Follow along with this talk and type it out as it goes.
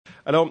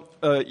Alors,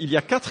 il y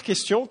a 4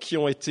 questions qui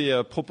ont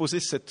été proposées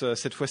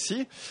cette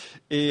fois-ci.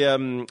 Et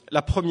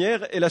la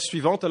première est la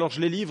suivante. Alors,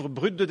 je les livre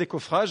brutes de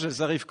décoffrage.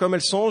 Elles arrivent comme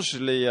elles sont. Je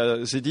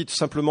les édite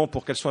simplement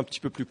pour qu'elles soient un petit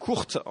peu plus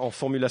courtes en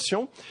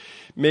formulation.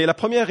 Mais la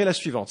première est la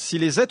suivante. Si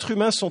les êtres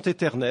humains sont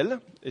éternels,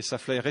 et ça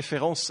fait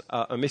référence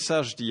à un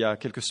message d'il y a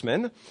quelques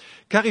semaines,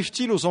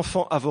 qu'arrive-t-il aux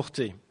enfants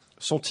avortés?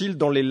 Sont-ils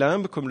dans les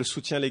limbes comme le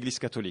soutient l'Église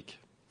catholique?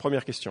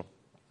 Première question.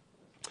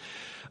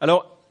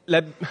 Alors,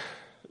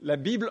 la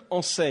Bible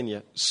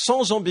enseigne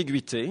sans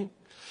ambiguïté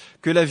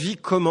que la vie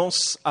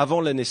commence avant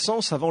la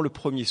naissance, avant le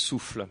premier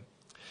souffle.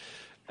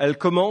 Elle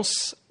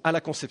commence à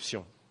la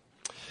conception.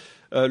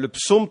 Le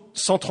psaume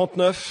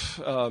 139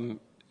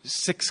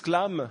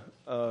 s'exclame «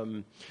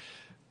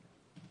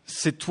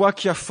 C'est toi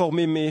qui as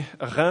formé mes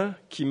reins,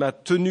 qui m'as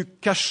tenu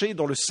caché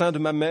dans le sein de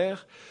ma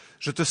mère.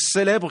 Je te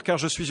célèbre car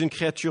je suis une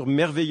créature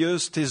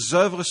merveilleuse. Tes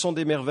œuvres sont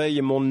des merveilles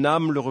et mon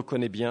âme le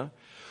reconnaît bien.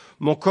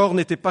 Mon corps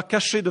n'était pas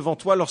caché devant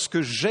toi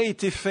lorsque j'ai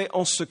été fait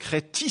en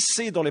secret,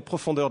 tissé dans les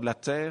profondeurs de la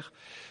terre.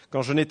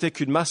 Quand je n'étais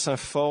qu'une masse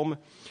informe,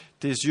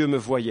 tes yeux me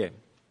voyaient. »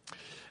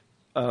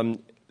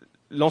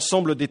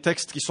 L'ensemble des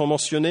textes qui sont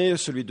mentionnés,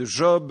 celui de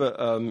Job,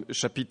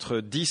 chapitre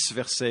 10,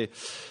 versets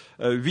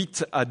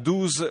 8 à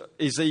 12,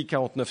 Ésaïe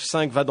 49,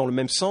 5, va dans le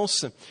même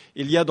sens.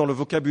 Il y a dans le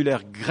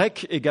vocabulaire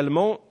grec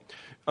également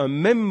un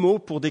même mot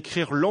pour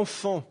décrire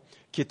l'enfant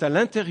qui est à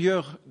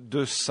l'intérieur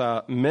de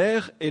sa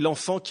mère et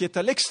l'enfant qui est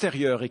à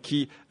l'extérieur et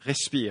qui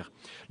respire.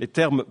 Les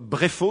termes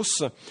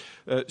brephos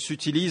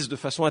s'utilisent de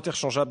façon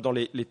interchangeable dans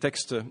les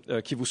textes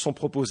qui vous sont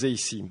proposés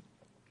ici.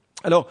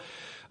 Alors,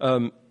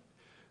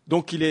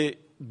 donc il est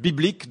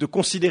biblique de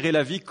considérer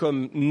la vie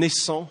comme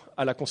naissant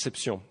à la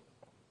conception.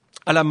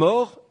 À la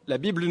mort, la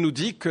Bible nous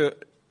dit que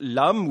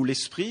l'âme ou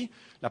l'esprit,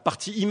 la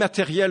partie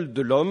immatérielle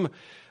de l'homme,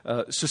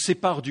 se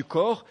sépare du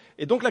corps.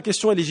 Et donc la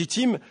question est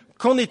légitime,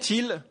 qu'en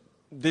est-il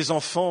des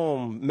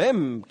enfants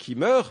même qui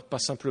meurent, pas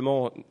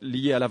simplement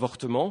liés à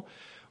l'avortement,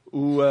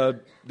 ou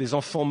des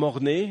enfants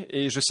morts-nés?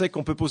 Et je sais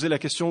qu'on peut poser la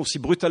question aussi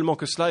brutalement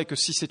que cela, et que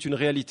si c'est une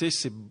réalité,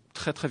 c'est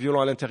très très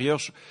violent à l'intérieur.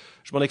 Je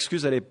m'en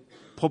excuse, elle est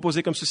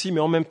proposée comme ceci, mais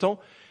en même temps,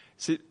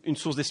 c'est une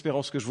source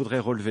d'espérance que je voudrais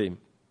relever.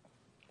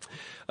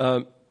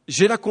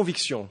 J'ai la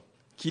conviction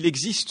qu'il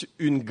existe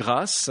une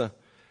grâce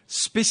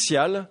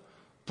spéciale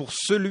pour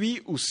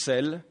celui ou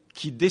celle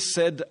qui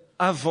décède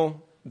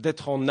avant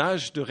d'être en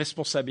âge de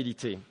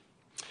responsabilité.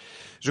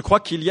 Je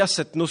crois qu'il y a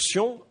cette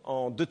notion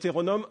en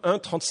Deutéronome 1,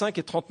 35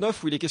 et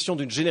 39 où il est question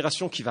d'une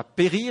génération qui va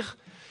périr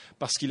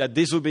parce qu'il a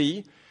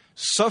désobéi,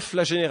 sauf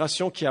la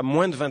génération qui a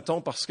moins de 20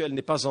 ans parce qu'elle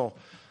n'est pas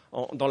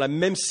dans la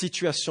même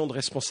situation de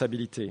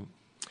responsabilité.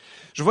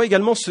 Je vois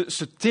également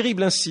ce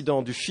terrible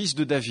incident du fils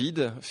de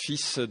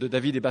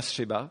David et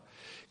Bathsheba,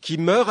 qui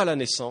meurt à la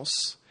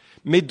naissance,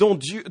 mais dont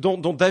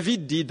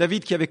David dit,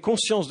 David qui avait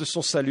conscience de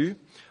son salut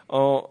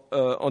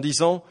en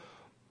disant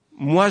 «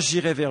 Moi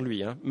j'irai vers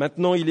lui,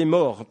 maintenant il est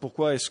mort,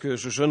 pourquoi est-ce que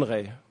je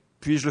jeûnerai?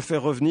 Puis-je le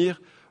faire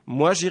revenir?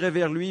 Moi j'irai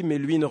vers lui, mais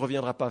lui ne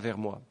reviendra pas vers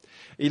moi. »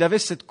 Et il avait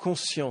cette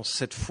conscience,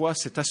 cette foi,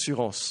 cette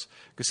assurance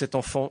que cet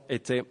enfant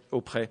était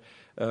auprès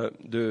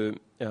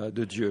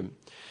de Dieu.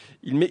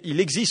 Il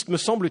existe, me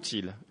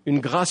semble-t-il, une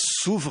grâce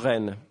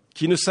souveraine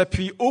qui ne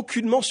s'appuie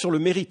aucunement sur le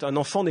mérite. Un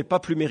enfant n'est pas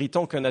plus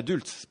méritant qu'un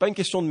adulte. Ce n'est pas une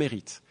question de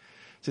mérite.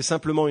 C'est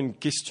simplement une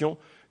question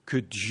que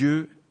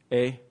Dieu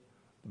est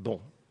bon.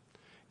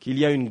 Qu'il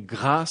y a une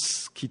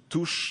grâce qui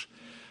touche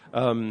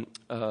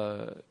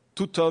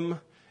tout homme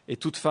et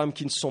toute femme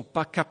qui ne sont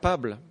pas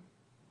capables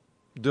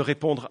de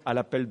répondre à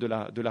l'appel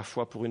de la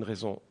foi pour une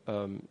raison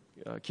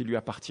qui lui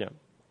appartient.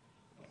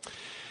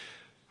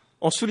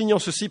 En soulignant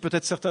ceci,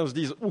 peut-être certains se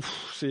disent «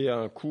 Ouf, c'est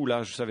un coup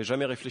là, je n'avais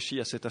jamais réfléchi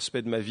à cet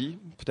aspect de ma vie,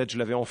 peut-être je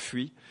l'avais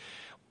enfoui,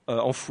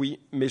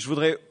 mais je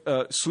voudrais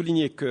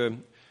souligner que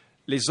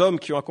les hommes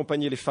qui ont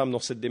accompagné les femmes dans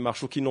cette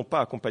démarche ou qui n'ont pas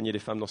accompagné les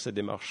femmes dans cette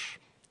démarche,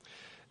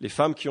 les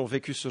femmes qui ont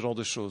vécu ce genre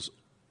de choses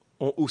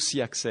ont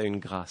aussi accès à une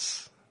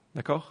grâce.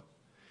 D'accord ?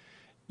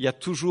 Il y a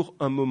toujours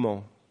un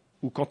moment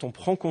où quand on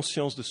prend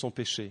conscience de son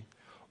péché,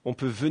 on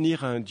peut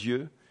venir à un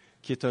Dieu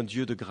qui est un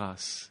Dieu de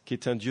grâce, qui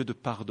est un Dieu de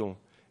pardon,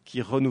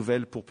 qui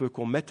renouvelle pour peu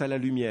qu'on mette à la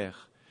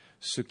lumière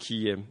ce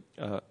qui est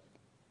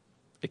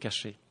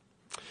caché.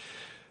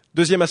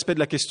 Deuxième aspect de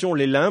la question,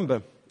 les limbes.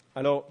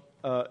 Alors,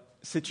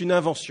 c'est une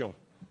invention,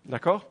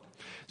 d'accord ?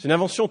 C'est une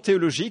invention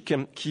théologique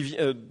qui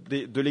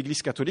de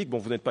l'Église catholique. Bon,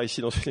 vous n'êtes pas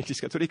ici dans une Église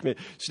catholique, mais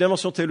c'est une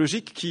invention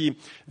théologique qui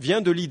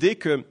vient de l'idée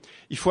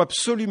qu'il faut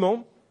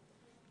absolument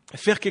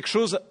faire quelque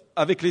chose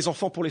avec les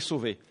enfants pour les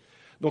sauver.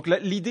 Donc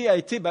l'idée a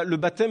été, le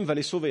baptême va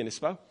les sauver,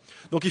 n'est-ce pas?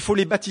 Donc il faut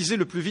les baptiser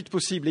le plus vite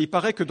possible. Et il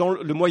paraît que dans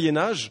le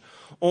Moyen-Âge,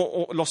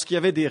 lorsqu'il y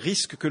avait des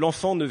risques que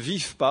l'enfant ne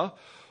vive pas,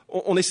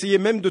 on essayait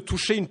même de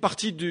toucher une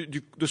partie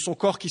de son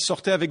corps qui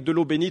sortait avec de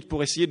l'eau bénite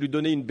pour essayer de lui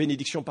donner une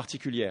bénédiction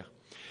particulière.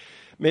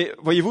 Mais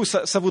voyez-vous,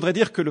 ça voudrait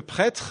dire que le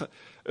prêtre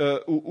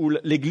ou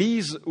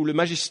l'Église ou le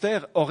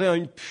magistère aurait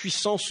une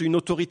puissance ou une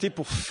autorité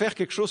pour faire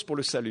quelque chose pour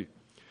le salut.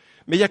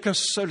 Mais il n'y a qu'un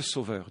seul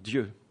sauveur,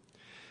 Dieu.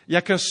 Il n'y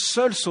a qu'un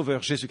seul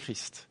sauveur,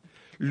 Jésus-Christ.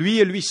 Lui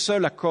et lui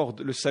seul accorde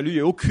le salut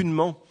et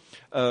aucunement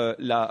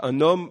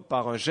un homme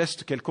par un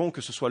geste quelconque,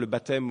 que ce soit le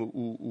baptême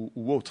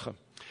ou autre.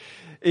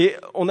 Et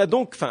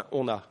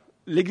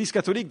l'Église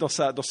catholique, dans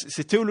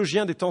ses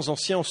théologiens des temps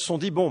anciens, se sont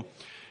dit, bon,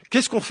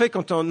 qu'est-ce qu'on fait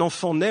quand un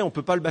enfant naît, on ne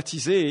peut pas le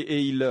baptiser et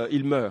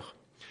il meurt?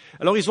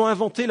 Alors ils ont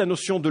inventé la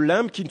notion de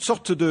limbe, qui est une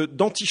sorte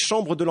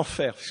d'antichambre de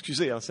l'enfer.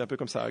 Excusez, c'est un peu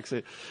comme ça.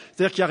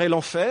 C'est-à-dire qu'il y aurait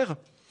l'enfer,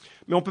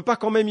 mais on ne peut pas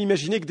quand même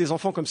imaginer que des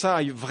enfants comme ça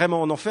aillent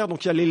vraiment en enfer.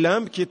 Donc il y a les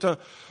limbes, qui est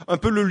un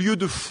peu le lieu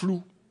de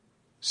flou.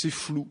 C'est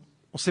flou.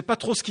 On ne sait pas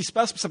trop ce qui se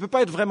passe. Ça ne peut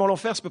pas être vraiment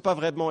l'enfer, ça ne peut pas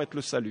vraiment être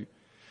le salut.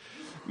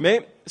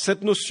 Mais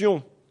cette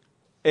notion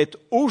est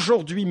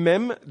aujourd'hui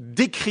même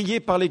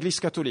décriée par l'Église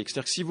catholique.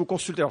 C'est-à-dire que si vous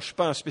consultez, alors je ne suis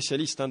pas un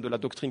spécialiste de la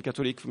doctrine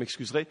catholique, vous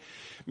m'excuserez,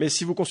 mais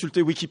si vous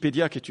consultez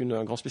Wikipédia, qui est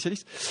un grand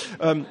spécialiste,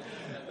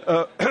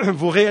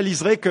 vous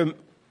réaliserez que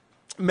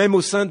même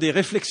au sein des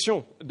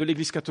réflexions de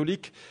l'Église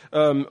catholique,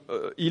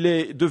 il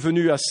est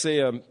devenu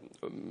assez...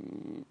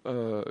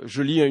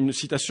 je lis une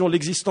citation, «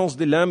 L'existence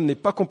des limbes n'est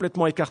pas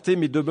complètement écartée,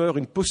 mais demeure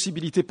une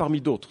possibilité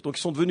parmi d'autres. » Donc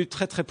ils sont devenus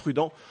très très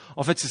prudents.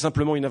 En fait, c'est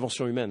simplement une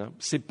invention humaine.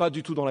 C'est pas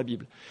du tout dans la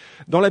Bible.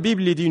 Dans la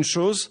Bible, il est dit une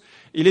chose,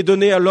 il est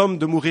donné à l'homme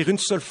de mourir une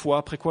seule fois,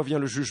 après quoi vient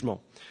le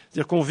jugement.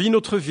 C'est-à-dire qu'on vit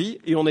notre vie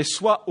et on est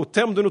soit au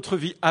terme de notre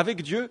vie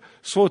avec Dieu,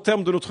 soit au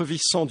terme de notre vie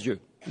sans Dieu.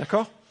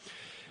 D'accord ?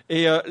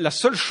 Et la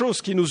seule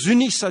chose qui nous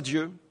unisse à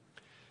Dieu,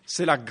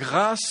 c'est la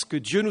grâce que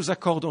Dieu nous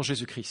accorde en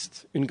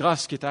Jésus-Christ. Une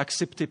grâce qui est à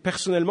accepter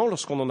personnellement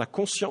lorsqu'on en a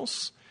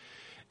conscience,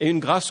 et une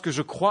grâce que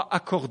je crois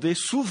accorder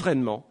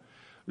souverainement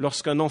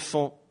lorsqu'un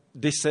enfant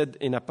décède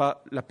et n'a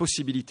pas la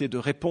possibilité de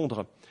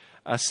répondre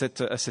à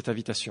cette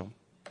invitation.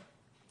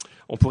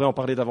 On pourrait en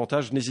parler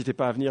davantage. N'hésitez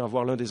pas à venir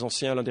voir l'un des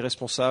anciens, l'un des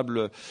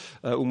responsables,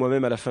 ou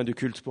moi-même à la fin du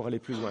culte pour aller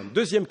plus loin.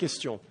 Deuxième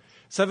question.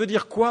 Ça veut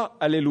dire quoi,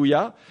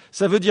 Alléluia?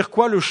 Ça veut dire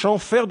quoi le chant «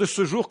 Faire de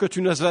ce jour que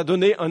tu nous as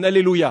donné un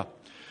Alléluia » ?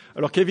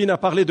 Alors Kevin a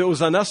parlé de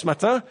Hosanna ce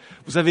matin.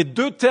 Vous avez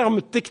 2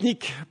 termes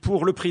techniques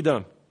pour le prix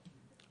d'un.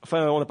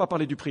 Enfin, on n'a pas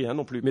parlé du prix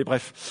non plus, mais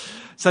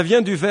bref. Ça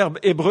vient du verbe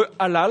hébreu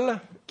halal,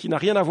 qui n'a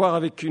rien à voir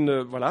avec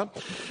voilà.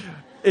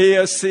 Et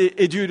c'est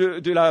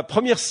de la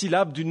première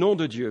syllabe du nom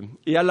de Dieu.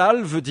 Et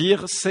halal veut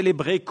dire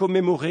célébrer,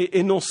 commémorer,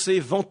 énoncer,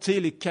 vanter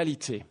les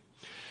qualités.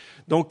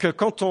 Donc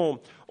quand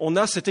on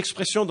a cette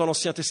expression dans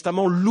l'Ancien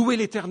Testament, louer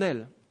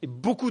l'Éternel. Et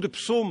beaucoup de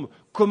psaumes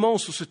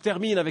commencent ou se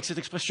terminent avec cette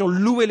expression,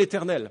 louer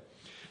l'Éternel.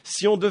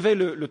 Si on devait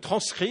le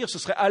transcrire, ce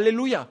serait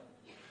Alléluia.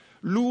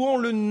 Louons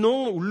le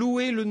nom, ou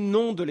louez le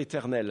nom de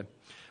l'Éternel,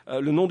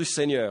 le nom du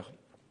Seigneur.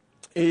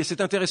 Et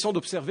c'est intéressant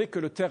d'observer que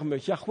le terme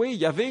Yahweh,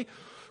 Yahvé,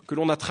 que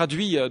l'on a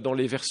traduit dans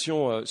les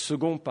versions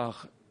secondes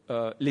par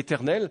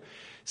l'Éternel,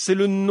 c'est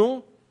le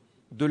nom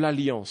de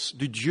l'alliance,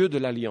 du Dieu de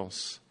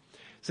l'alliance.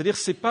 C'est-à-dire,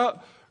 ce n'est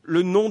pas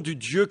le nom du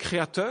Dieu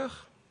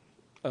créateur,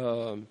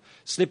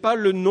 ce n'est pas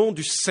le nom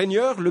du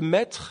Seigneur, le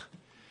Maître,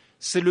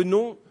 c'est le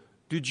nom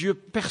du Dieu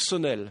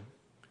personnel.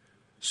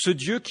 Ce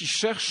Dieu qui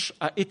cherche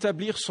à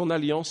établir son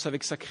alliance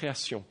avec sa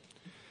création.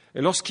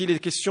 Et lorsqu'il est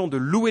question de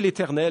louer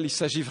l'Éternel, il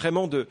s'agit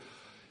vraiment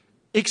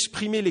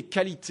d'exprimer les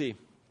qualités,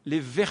 les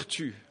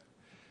vertus,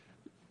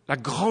 la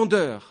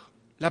grandeur,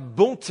 la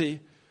bonté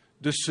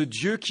de ce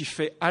Dieu qui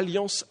fait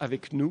alliance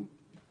avec nous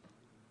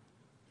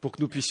pour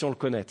que nous puissions le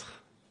connaître.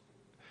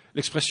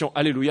 L'expression «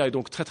 Alléluia » est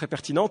donc très très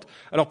pertinente.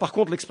 Alors par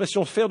contre,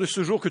 l'expression « faire de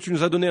ce jour que tu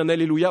nous as donné un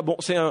Alléluia », bon,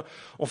 on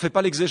ne fait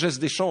pas l'exégèse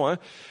des chants.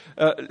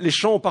 Les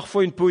chants ont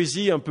parfois une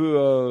poésie un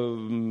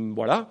peu,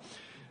 voilà.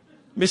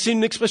 Mais c'est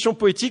une expression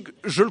poétique,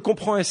 je le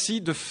comprends ainsi,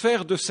 de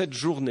faire de cette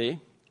journée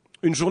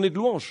une journée de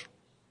louange.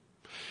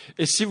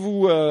 Et si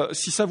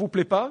ça vous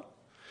plaît pas,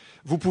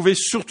 vous pouvez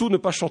surtout ne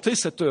pas chanter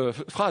cette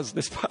phrase,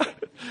 n'est-ce pas?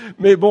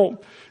 Mais bon,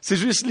 c'est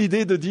juste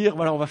l'idée de dire,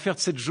 voilà, on va faire de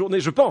cette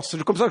journée, je pense,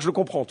 c'est comme ça que je le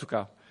comprends en tout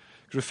cas.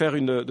 Je vais faire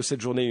de cette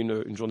journée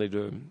une journée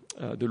de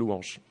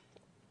louange.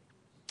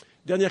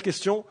 Dernière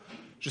question.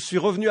 Je suis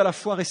revenu à la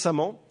foi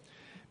récemment,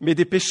 mais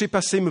des péchés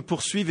passés me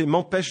poursuivent et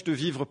m'empêchent de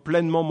vivre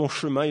pleinement mon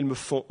chemin. Ils me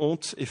font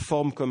honte et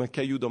forment comme un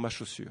caillou dans ma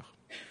chaussure.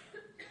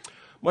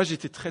 Moi, j'ai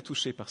été très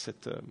touché par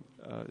cette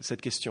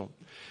question.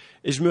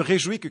 Et je me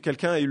réjouis que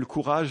quelqu'un ait eu le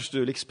courage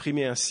de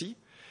l'exprimer ainsi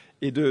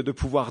et de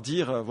pouvoir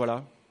dire,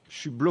 voilà, je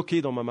suis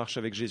bloqué dans ma marche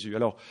avec Jésus.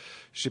 Alors,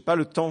 je n'ai pas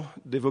le temps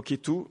d'évoquer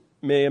tout,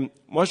 mais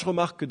moi, je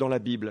remarque que dans la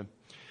Bible,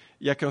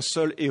 il n'y a qu'un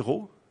seul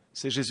héros,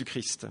 c'est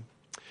Jésus-Christ.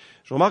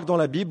 Je remarque dans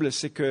la Bible,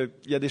 c'est qu'il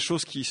y a des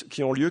choses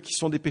qui ont lieu, qui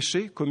sont des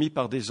péchés commis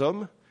par des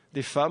hommes,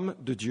 des femmes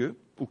de Dieu,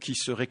 ou qui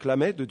se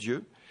réclamaient de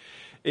Dieu.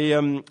 Et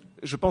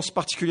je pense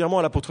particulièrement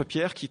à l'apôtre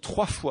Pierre, qui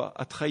 3 fois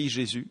a trahi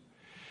Jésus.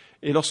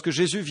 Et lorsque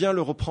Jésus vient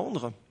le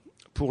reprendre,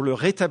 pour le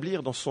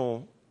rétablir dans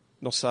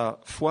sa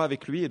foi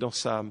avec lui et dans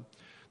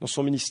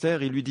son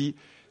ministère, il lui dit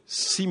 «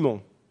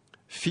 Simon ».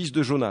 Fils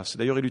de Jonas.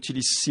 D'ailleurs, il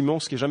utilise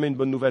Simon, ce qui n'est jamais une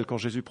bonne nouvelle quand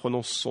Jésus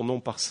prononce son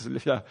nom par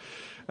cela.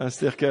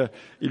 C'est-à-dire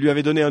qu'il lui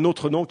avait donné un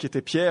autre nom qui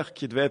était Pierre,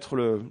 qui devait être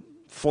le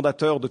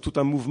fondateur de tout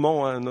un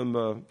mouvement, un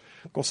homme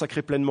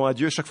consacré pleinement à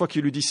Dieu. Chaque fois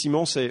qu'il lui dit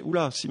Simon, c'est «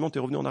 Oula, Simon, t'es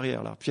revenu en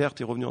arrière là. Pierre,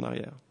 t'es revenu en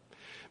arrière. »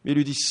 Mais il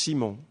lui dit «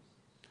 Simon,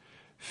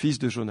 fils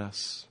de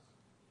Jonas,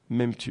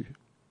 m'aimes-tu »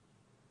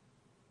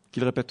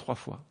 Qu'il répète 3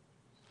 fois.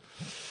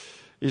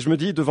 Et je me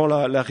dis, devant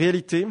la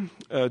réalité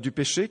du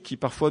péché qui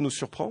parfois nous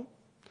surprend,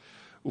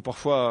 ou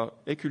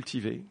parfois est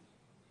cultivé,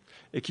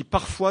 et qui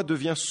parfois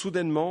devient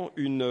soudainement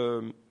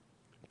une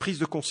prise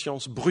de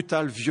conscience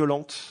brutale,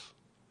 violente,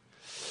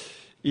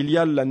 il y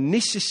a la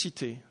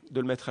nécessité de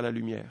le mettre à la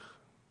lumière,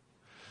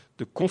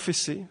 de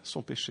confesser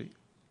son péché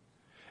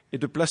et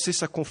de placer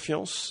sa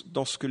confiance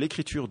dans ce que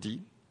l'Écriture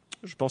dit.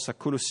 Je pense à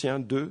Colossiens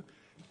 2,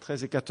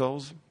 13 et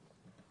 14.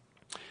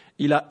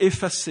 Il a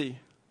effacé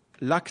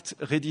l'acte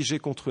rédigé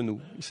contre nous.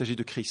 Il s'agit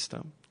de Christ.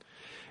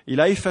 Il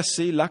a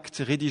effacé l'acte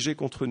rédigé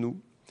contre nous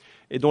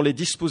et dont les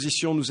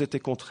dispositions nous étaient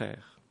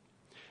contraires.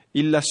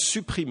 Il l'a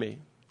supprimé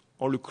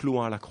en le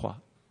clouant à la croix.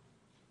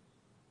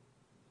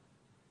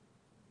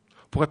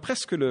 On pourrait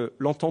presque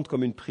l'entendre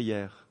comme une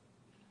prière.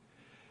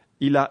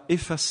 Il a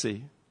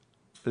effacé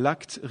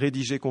l'acte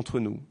rédigé contre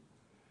nous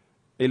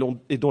et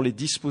dont les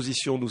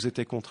dispositions nous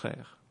étaient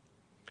contraires.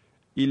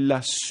 Il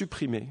l'a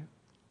supprimé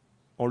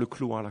en le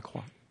clouant à la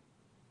croix.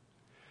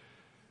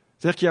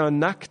 C'est-à-dire qu'il y a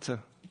un acte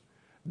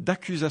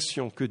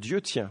d'accusation que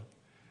Dieu tient,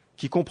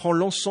 qui comprend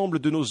l'ensemble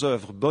de nos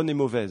œuvres, bonnes et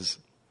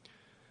mauvaises.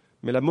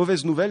 Mais la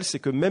mauvaise nouvelle, c'est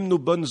que même nos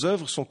bonnes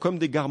œuvres sont comme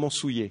des garments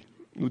souillés,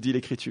 nous dit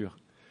l'Écriture.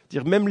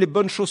 Dire même les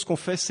bonnes choses qu'on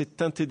fait, c'est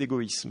teinté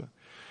d'égoïsme.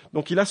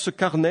 Donc il a ce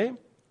carnet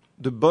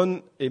de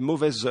bonnes et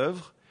mauvaises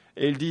œuvres,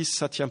 et il dit,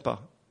 ça ne tient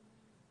pas.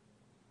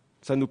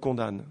 Ça nous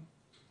condamne.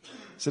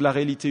 C'est la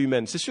réalité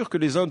humaine. C'est sûr que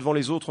les uns devant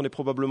les autres, on est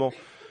probablement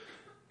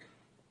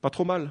pas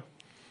trop mal.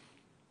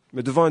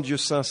 Mais devant un Dieu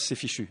saint, c'est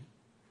fichu.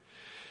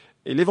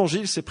 Et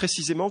l'Évangile, c'est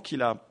précisément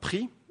qu'il a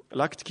pris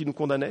l'acte qui nous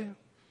condamnait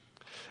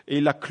et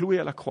il l'a cloué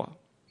à la croix,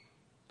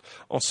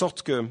 en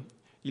sorte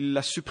qu'il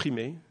l'a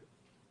supprimé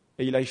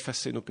et il a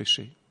effacé nos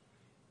péchés.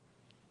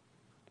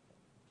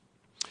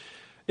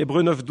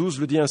 Hébreux 9, 12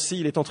 le dit ainsi,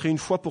 il est entré une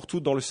fois pour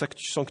toutes dans le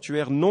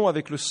sanctuaire, non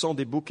avec le sang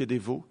des boucs et des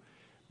veaux,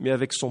 mais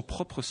avec son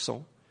propre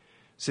sang.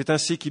 C'est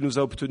ainsi qu'il nous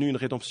a obtenu une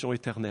rédemption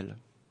éternelle.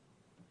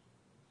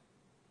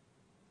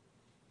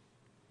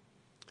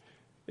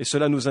 Et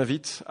cela nous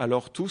invite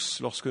alors tous,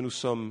 lorsque nous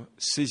sommes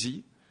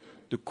saisis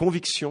de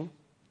conviction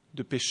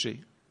de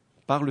péché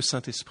par le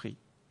Saint-Esprit,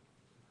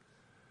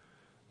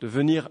 de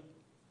venir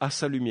à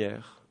sa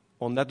lumière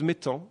en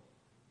admettant,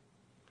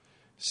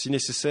 si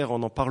nécessaire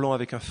en parlant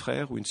avec un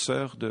frère ou une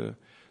sœur de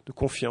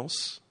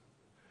confiance,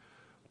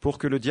 pour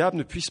que le diable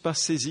ne puisse pas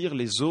saisir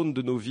les zones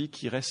de nos vies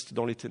qui restent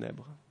dans les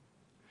ténèbres.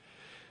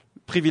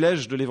 Le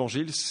privilège de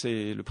l'Évangile,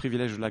 c'est le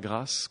privilège de la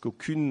grâce,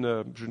 je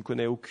ne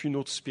connais aucune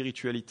autre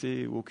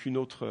spiritualité ou aucune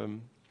autre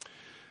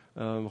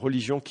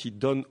religion qui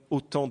donne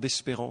autant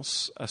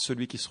d'espérance à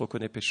celui qui se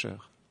reconnaît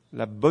pécheur.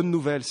 La bonne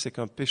nouvelle, c'est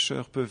qu'un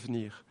pécheur peut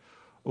venir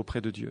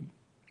auprès de Dieu.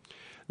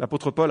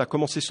 L'apôtre Paul a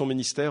commencé son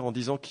ministère en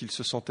disant qu'il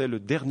se sentait le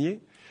dernier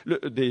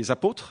des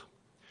apôtres.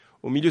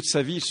 Au milieu de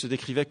sa vie, il se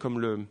décrivait comme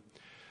le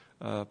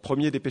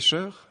premier des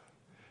pécheurs.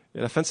 Et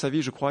à la fin de sa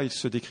vie, je crois, il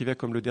se décrivait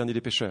comme le dernier des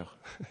pécheurs.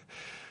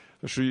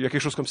 Il y a quelque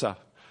chose comme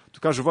ça. En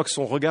tout cas, je vois que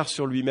son regard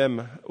sur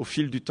lui-même, au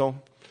fil du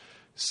temps,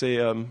 s'est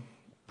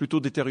plutôt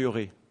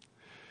détérioré.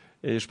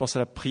 Et je pense à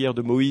la prière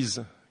de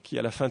Moïse, qui,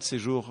 à la fin de ses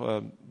jours,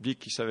 dit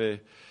qu'il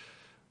savait,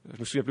 je ne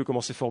me souviens plus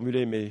comment c'est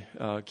formulé, mais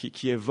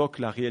qui évoque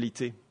la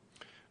réalité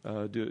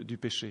du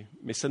péché.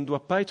 Mais ça ne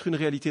doit pas être une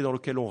réalité dans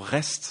laquelle on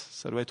reste,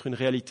 ça doit être une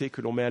réalité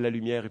que l'on met à la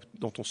lumière et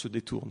dont on se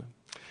détourne.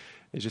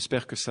 Et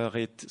j'espère que ça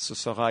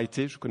sera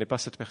été, je ne connais pas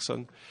cette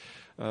personne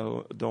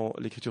dans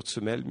l'écriture de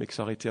Semelle, mais que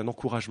ça aura été un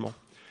encouragement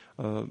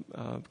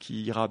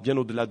qui ira bien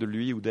au-delà de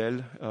lui ou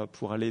d'elle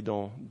pour aller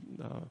droit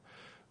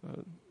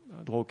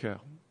au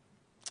cœur.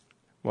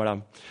 Voilà.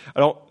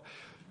 Alors,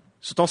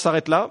 ce temps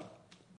s'arrête là.